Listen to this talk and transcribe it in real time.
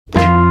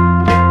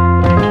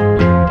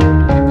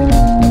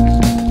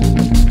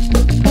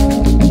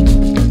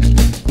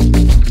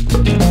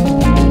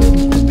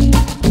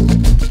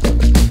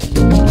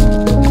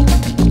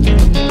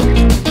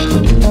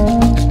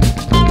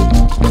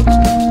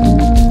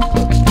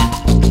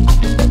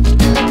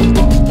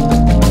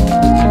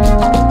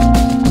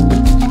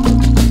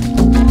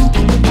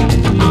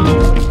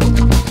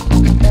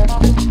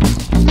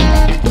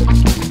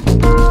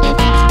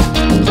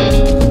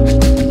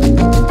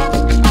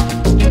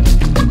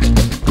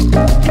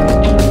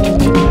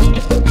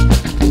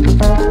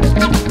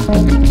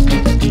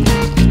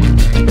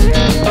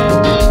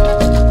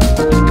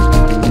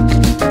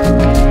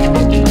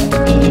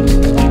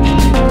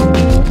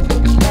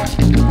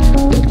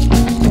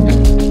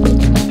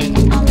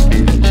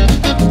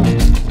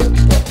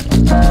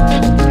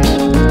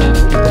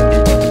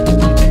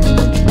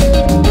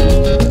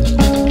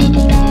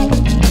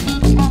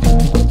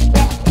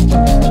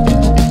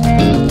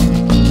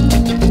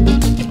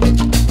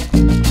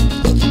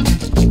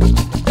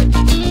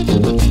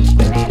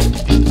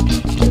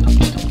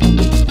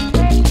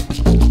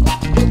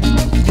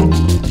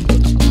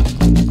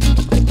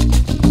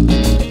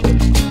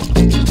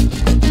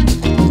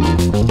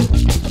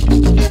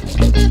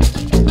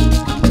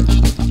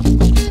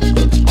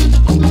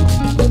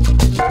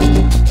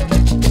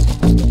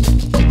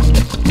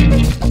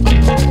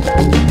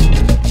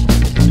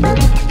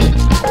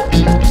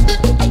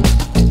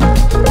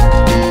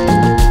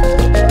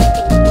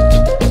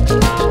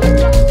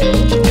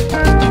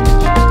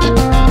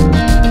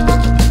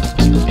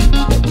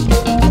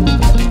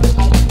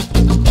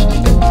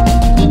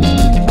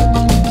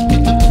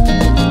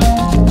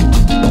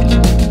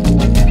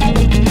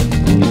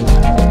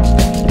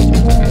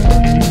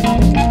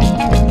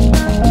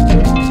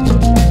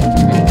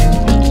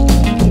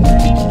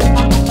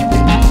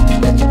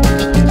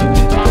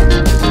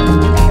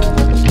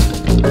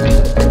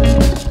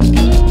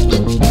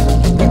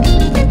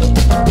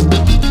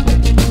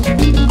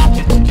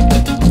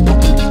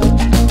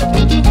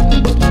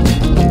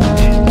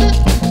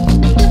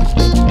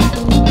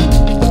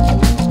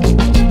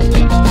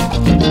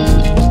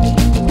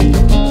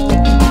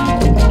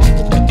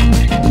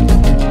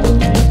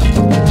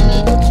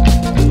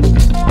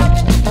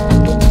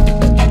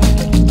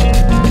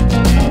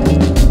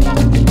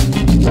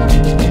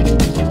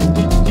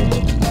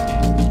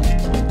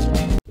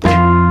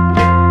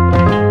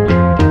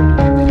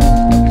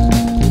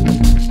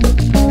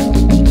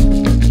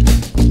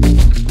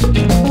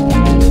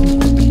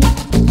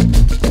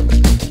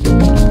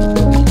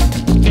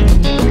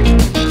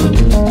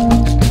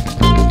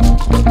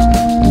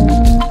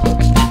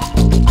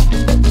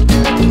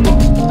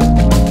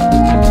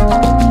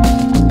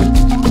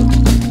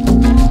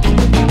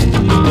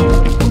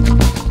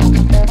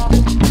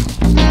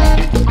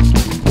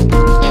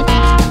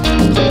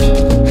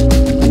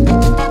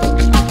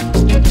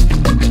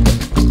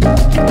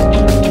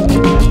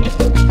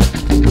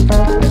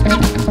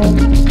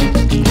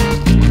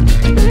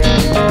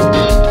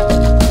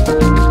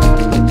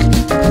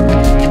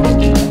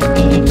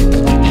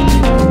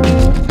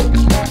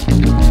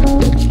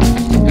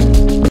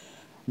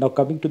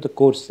coming to the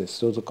courses,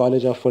 so the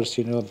college offers,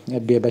 a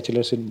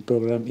bachelor's in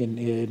program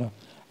in,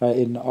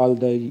 in all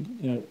the,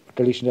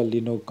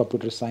 traditional,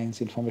 computer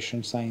science,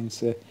 information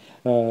science,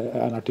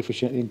 and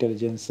artificial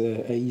intelligence,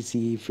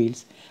 ECE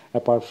fields,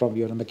 apart from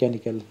your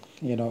mechanical,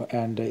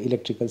 and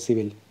electrical,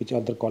 civil, which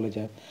other college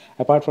have.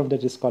 Apart from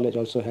that, this college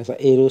also has a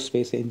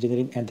aerospace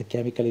engineering and the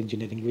chemical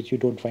engineering, which you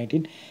don't find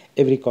in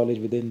every college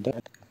within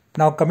the.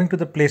 Now coming to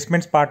the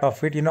placements part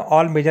of it,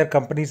 all major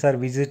companies are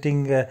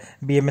visiting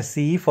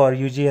BMSCE for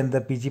UG and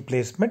the PG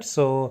placements.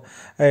 So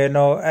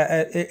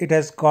it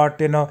has got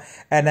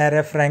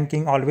NRF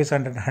ranking always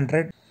under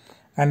 100,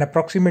 and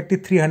approximately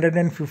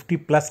 350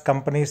 plus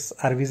companies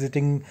are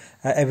visiting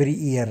every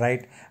year,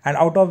 right? And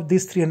out of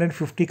these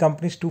 350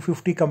 companies,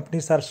 250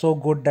 companies are so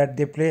good that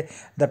they play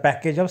the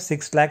package of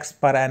 6 lakhs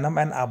per annum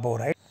and above,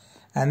 right?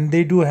 And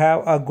they do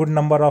have a good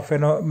number of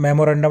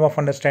memorandum of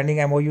understanding,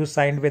 MOU,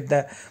 signed with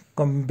the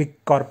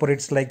big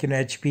corporates like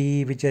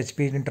HP, which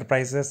HP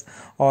Enterprises,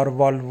 or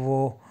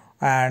Volvo,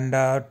 and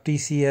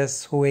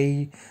TCS,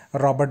 Huawei,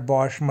 Robert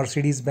Bosch,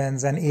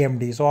 Mercedes-Benz, and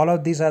AMD. So all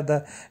of these are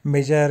the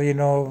major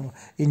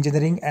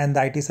engineering and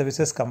the IT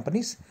services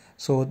companies.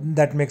 So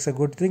that makes a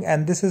good thing,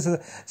 and this is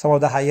some of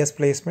the highest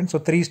placements. So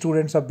 3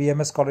 students of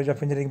BMS College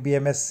of Engineering,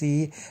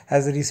 BMSCE,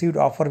 has received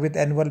offer with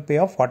annual pay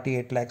of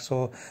 48 lakhs.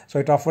 So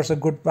it offers a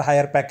good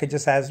higher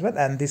packages as well.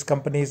 And this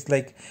company is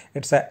like,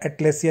 it's a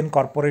Atlassian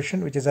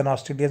Corporation, which is an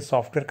Australian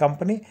software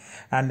company,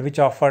 and which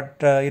offered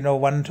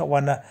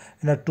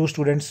 2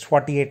 students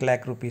 48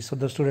 lakh rupees. So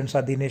the students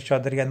are Dinesh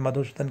Chaudhary and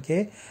Madhusudhan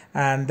K.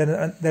 And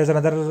then there's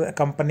another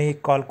company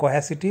called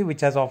Cohasity, which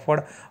has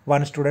offered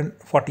 1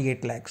 student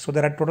 48 lakhs. So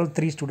there are total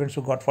 3 students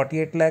who got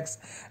 48 lakhs.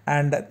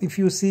 And if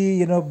you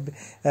see,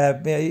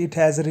 it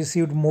has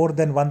received more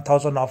than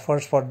 1,000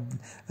 offers for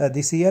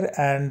this year,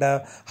 and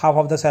half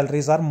of the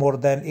salaries are more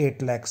than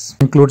 8 lakhs.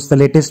 Includes the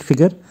latest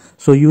figure.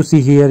 So you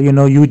see here,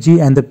 UG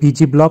and the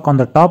PG block on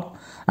the top,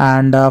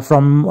 and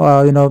from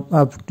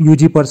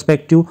UG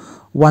perspective,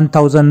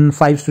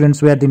 1,005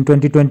 students were in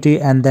 2020,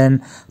 and then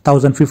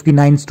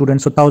 1,059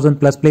 students, so 1,000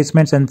 plus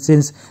placements. And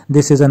since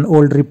this is an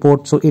old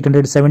report, so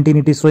 817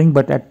 it is showing,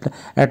 but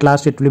at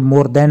last it will be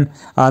more than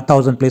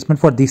 1,000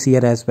 placement for this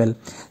year as well.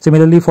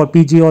 Similarly for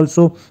PG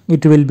also,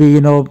 it will be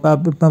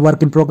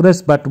work in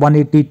progress, but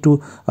 180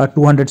 to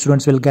 200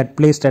 students will get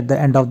placed at the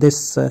end of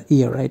this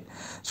year, right?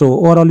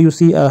 So overall you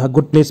see a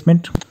good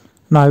placement.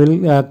 Now I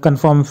will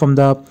confirm from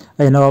the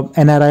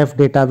NRIF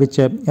data, which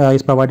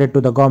is provided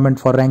to the government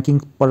for ranking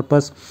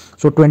purpose.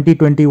 So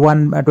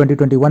 2021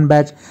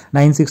 batch,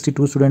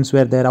 962 students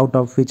were there, out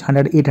of which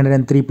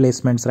 803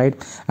 placements, right?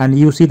 And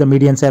you see the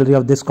median salary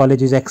of this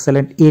college is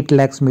excellent, 8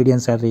 lakhs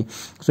median salary.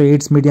 So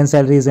its median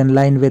salary is in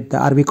line with the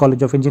RV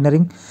College of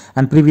Engineering.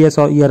 And previous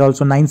year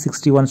also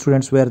 961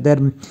 students were there,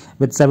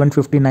 with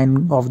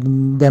 759 of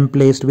them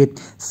placed with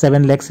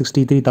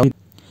 7,63,000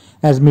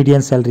 as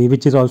median salary,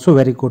 which is also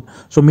very good.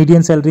 So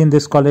median salary in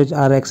this college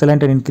are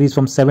excellent and increased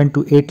from 7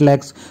 to 8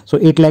 lakhs. So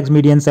 8 lakhs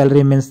median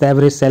salary means the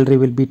average salary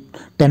will be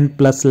 10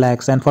 plus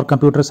lakhs, and for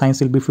computer science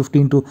will be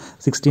 15 to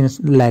 16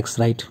 lakhs,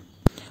 right?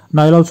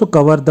 Now I'll also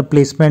cover the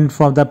placement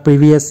for the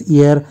previous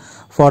year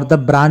for the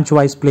branch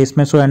wise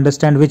placement, so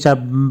understand which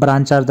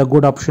branch are the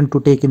good option to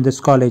take in this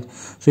college.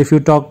 So if you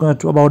talk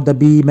about the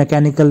BE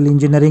Mechanical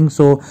Engineering,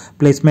 so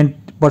placement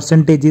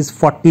percentage is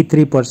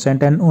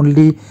 43%, and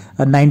only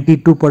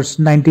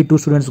 92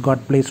 students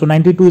got placed. So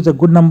 92 is a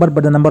good number,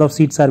 but the number of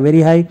seats are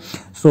very high.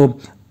 So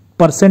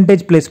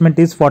percentage placement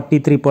is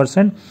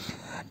 43%.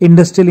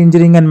 Industrial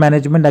Engineering and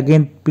Management,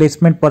 again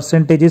placement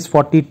percentage is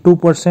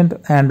 42%,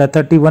 and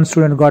 31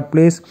 student got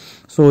placed,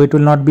 so it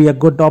will not be a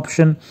good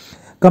option.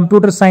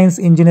 Computer Science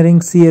Engineering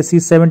CSE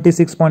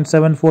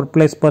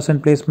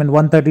 76.74% placement,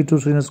 132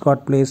 students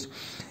got placed.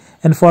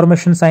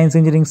 Information Science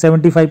Engineering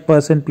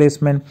 75%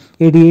 placement,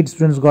 88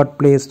 students got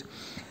placed.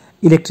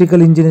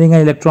 Electrical Engineering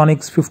and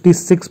Electronics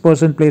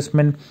 56%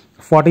 placement,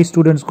 40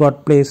 students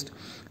got placed.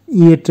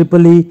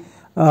 EAEE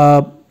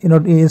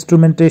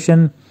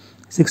Instrumentation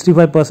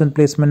 65%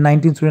 placement,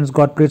 19 students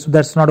got placed, so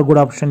that's not a good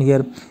option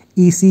here.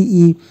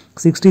 ECE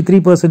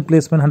 63%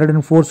 placement,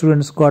 104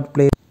 students got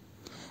placed.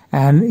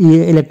 And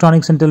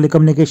Electronics and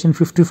Telecommunication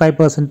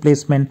 55%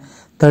 placement,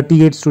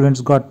 38 students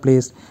got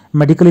placed.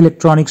 Medical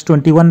Electronics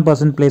 21%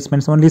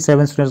 placements, only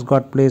 7 students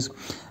got placed.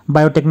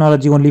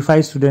 Biotechnology only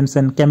 5 students,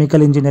 and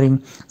Chemical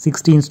Engineering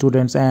 16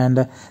 students,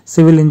 and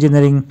Civil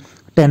Engineering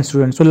 10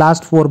 students. So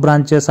last 4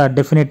 branches are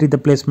definitely, the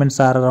placements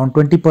are around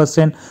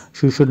 20%.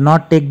 So you should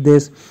not take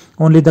this.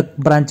 Only the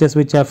branches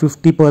which are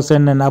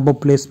 50% and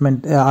above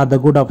placement are the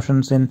good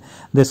options in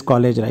this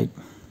college, right?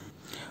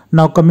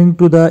 Now coming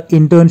to the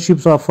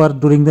internships offered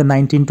during the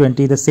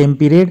 1920, the same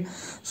period.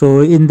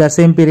 So in the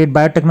same period,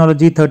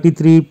 biotechnology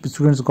 33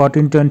 students got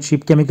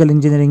internship, chemical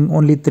engineering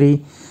only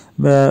 3,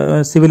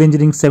 civil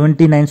engineering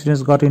 79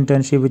 students got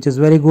internship, which is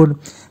very good.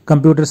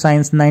 Computer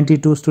science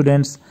 92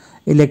 students,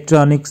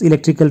 electronics,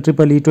 electrical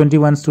EEE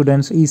 21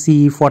 students,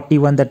 ECE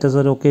 41, that is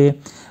okay,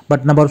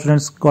 but number of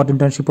students got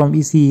internship from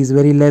ECE is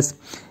very less,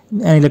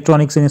 and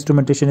electronics and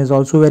instrumentation is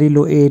also very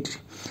low, 8.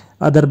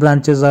 Other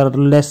branches are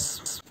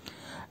less.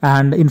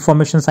 And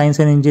information science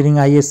and engineering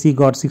ISC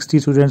got 60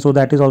 students, so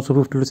that is also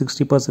 50 to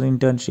 60%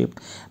 internship.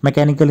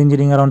 Mechanical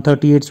engineering around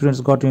 38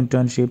 students got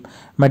internship.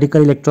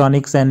 Medical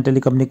electronics and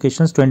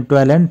telecommunications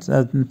 12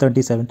 and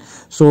 37.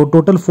 So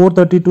total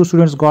 432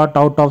 students got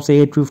out of say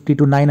 850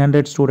 to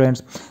 900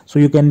 students. So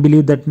you can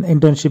believe that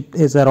internship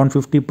is around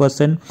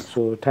 50%.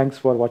 So thanks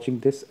for watching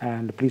this,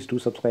 and please do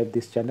subscribe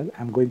this channel.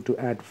 I'm going to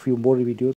add few more videos.